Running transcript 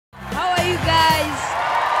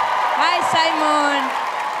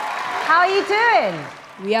How are you doing?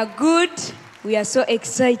 We are good. We are so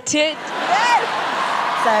excited. Yes!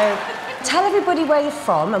 So, tell everybody where you're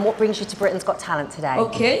from and what brings you to Britain's Got Talent today.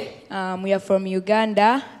 Okay. We are from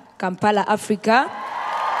Uganda, Kampala, Africa.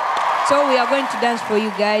 So we are going to dance for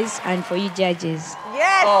you guys and for you judges.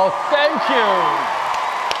 Yes! Oh, thank you.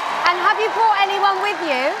 And have you brought anyone with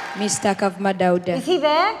you? Mr. Kavma Dauda. Is he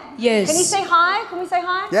there? Yes. Can you say hi? Can we say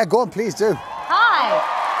hi? Yeah, go on, please do.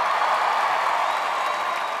 Hi.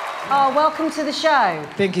 Oh, welcome to the show.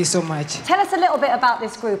 Thank you so much. Tell us a little bit about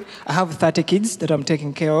this group. I have 30 kids that I'm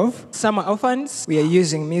taking care of. Some are orphans. We are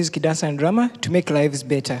using music, dance, and drama to make lives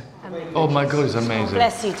better. Oh my God, it's amazing.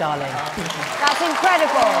 Bless you, darling. That's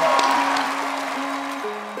incredible.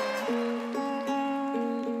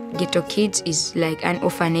 Ghetto Kids is like an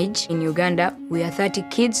orphanage in Uganda. We are 30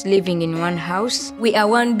 kids living in one house. We are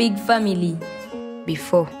one big family.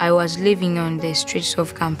 Before, I was living on the streets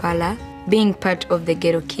of Kampala. Being part of the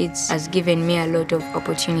Ghetto Kids has given me a lot of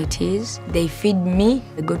opportunities. They feed me,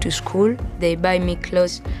 I go to school, they buy me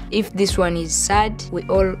clothes. If this one is sad, we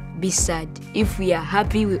all be sad. If we are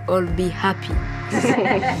happy, we all be happy. Over the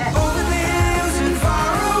hills and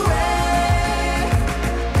far away,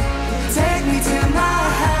 take me to my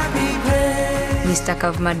happy place. Mr.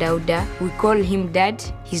 Kavma Dauda, we call him Dad.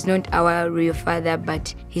 He's not our real father,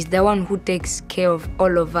 but he's the one who takes care of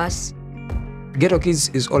all of us. Ghetto Kids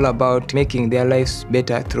is all about making their lives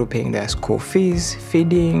better through paying their school fees,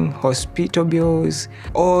 feeding, hospital bills,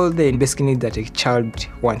 all the basic needs that a child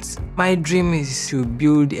wants. My dream is to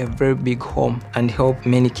build a very big home and help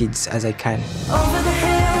many kids as I can. Over the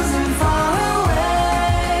hills and far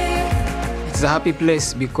away. It's a happy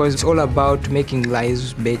place because it's all about making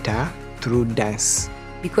lives better through dance.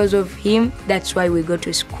 Because of him, that's why we go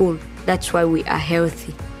to school. That's why we are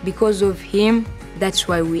healthy. Because of him, that's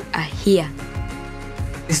why we are here.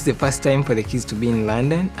 This is the first time for the kids to be in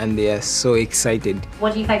London and they are so excited.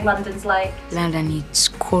 What do you think London's like? London, it's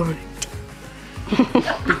cold.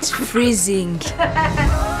 It's freezing.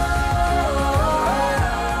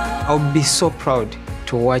 I'll be so proud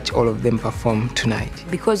to watch all of them perform tonight.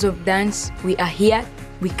 Because of dance, we are here.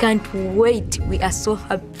 We can't wait. We are so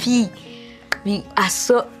happy. We are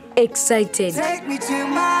so excited. Take me to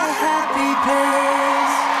my happy place.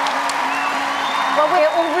 Well,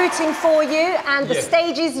 we're all rooting for you, and the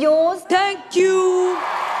stage is yours. Thank you.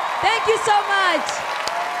 Thank you so much.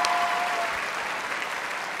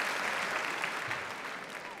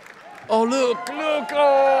 Oh, look,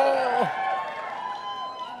 oh.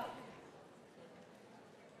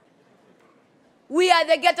 We are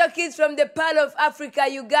the Ghetto Kids from the Pearl of Africa,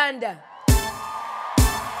 Uganda.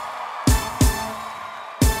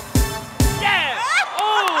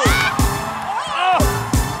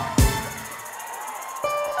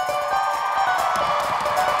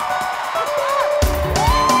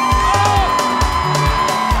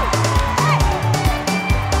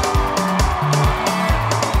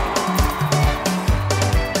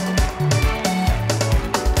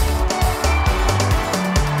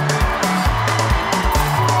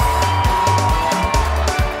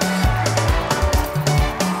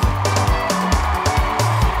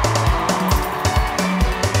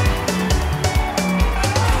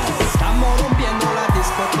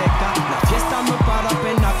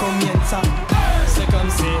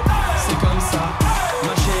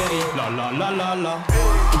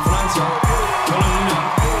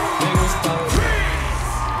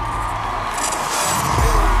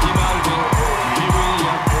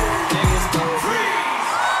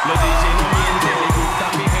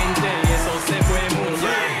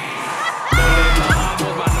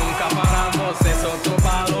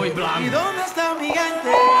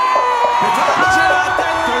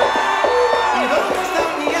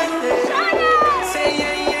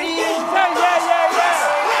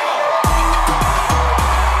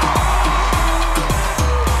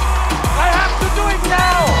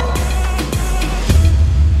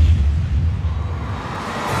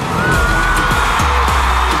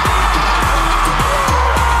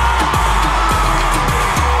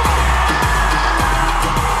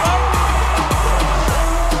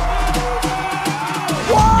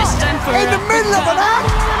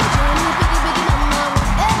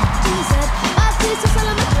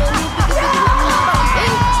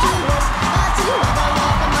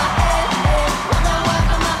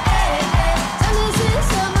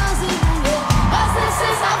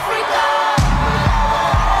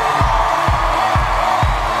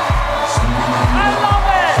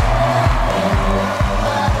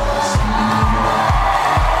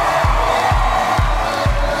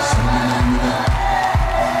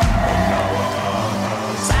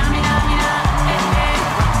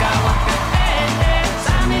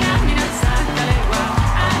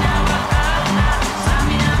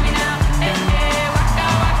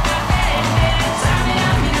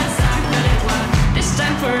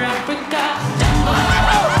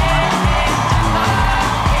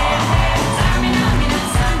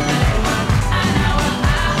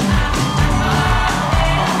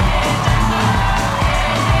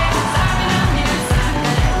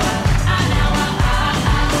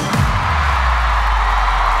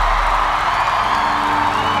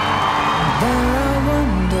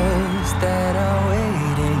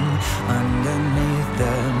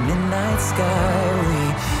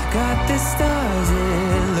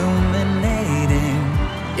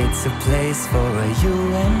 It's a place for a you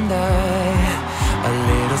and I, a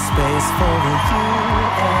little space for a you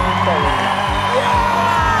and I.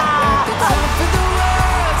 At the top of the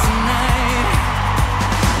world tonight,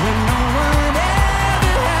 when no one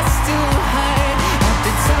ever has to hide. At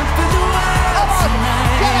the top of the world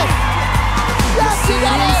tonight, we're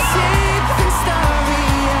sitting safe and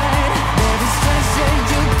starry-eyed. There is treasure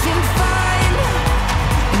you can find,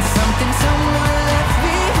 and something someone left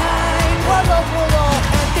behind. At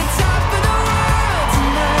the top of the world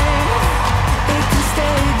tonight, it can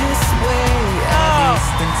stay this way at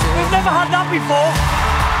least until We've never had that before.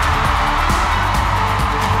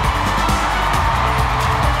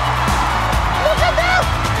 Look at this!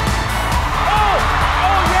 Oh,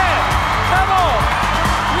 yeah. Come on.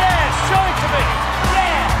 Yeah, show it to me.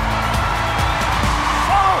 Yeah.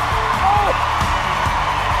 Oh.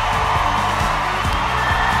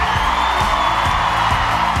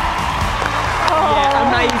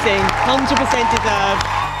 Amazing. 100% deserved.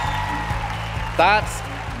 That's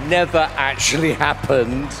never actually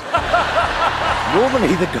happened.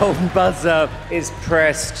 Normally the golden buzzer is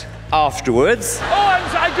pressed afterwards.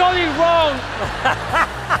 I got it wrong.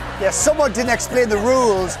 Yeah, someone didn't explain the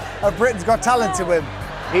rules of Britain's Got Talent to him.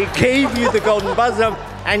 He gave you the golden buzzer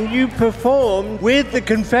and you performed with the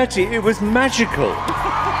confetti. It was magical.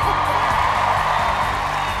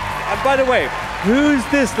 And by the way, who's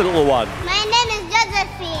this little one? My name is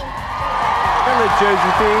Josephine. Hello,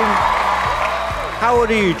 Josephine. How old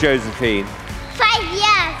are you, Josephine? 5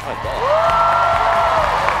 years.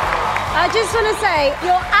 I just want to say,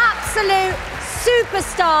 you're absolute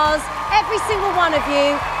superstars, every single one of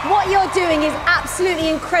you. What you're doing is absolutely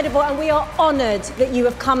incredible, and we are honoured that you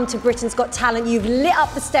have come to Britain's Got Talent. You've lit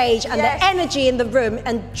up the stage, and the energy in the room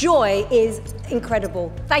and joy is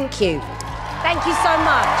incredible. Thank you. Thank you so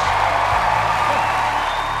much.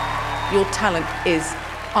 Your talent is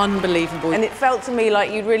unbelievable. And it felt to me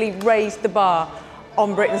like you'd really raised the bar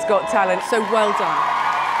on Britain's Got Talent. So well done.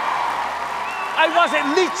 I was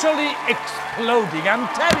literally exploding, I'm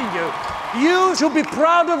telling you. You should be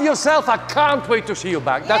proud of yourself. I can't wait to see you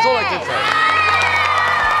back. That's all I can say.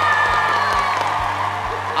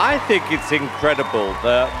 I think it's incredible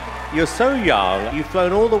that you're so young, you've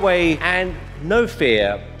flown all the way, and no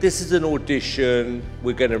fear, this is an audition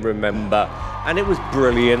we're going to remember. And it was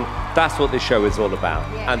brilliant. That's what this show is all about.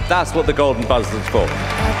 And that's what the Golden Buzzer is for.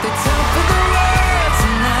 At the top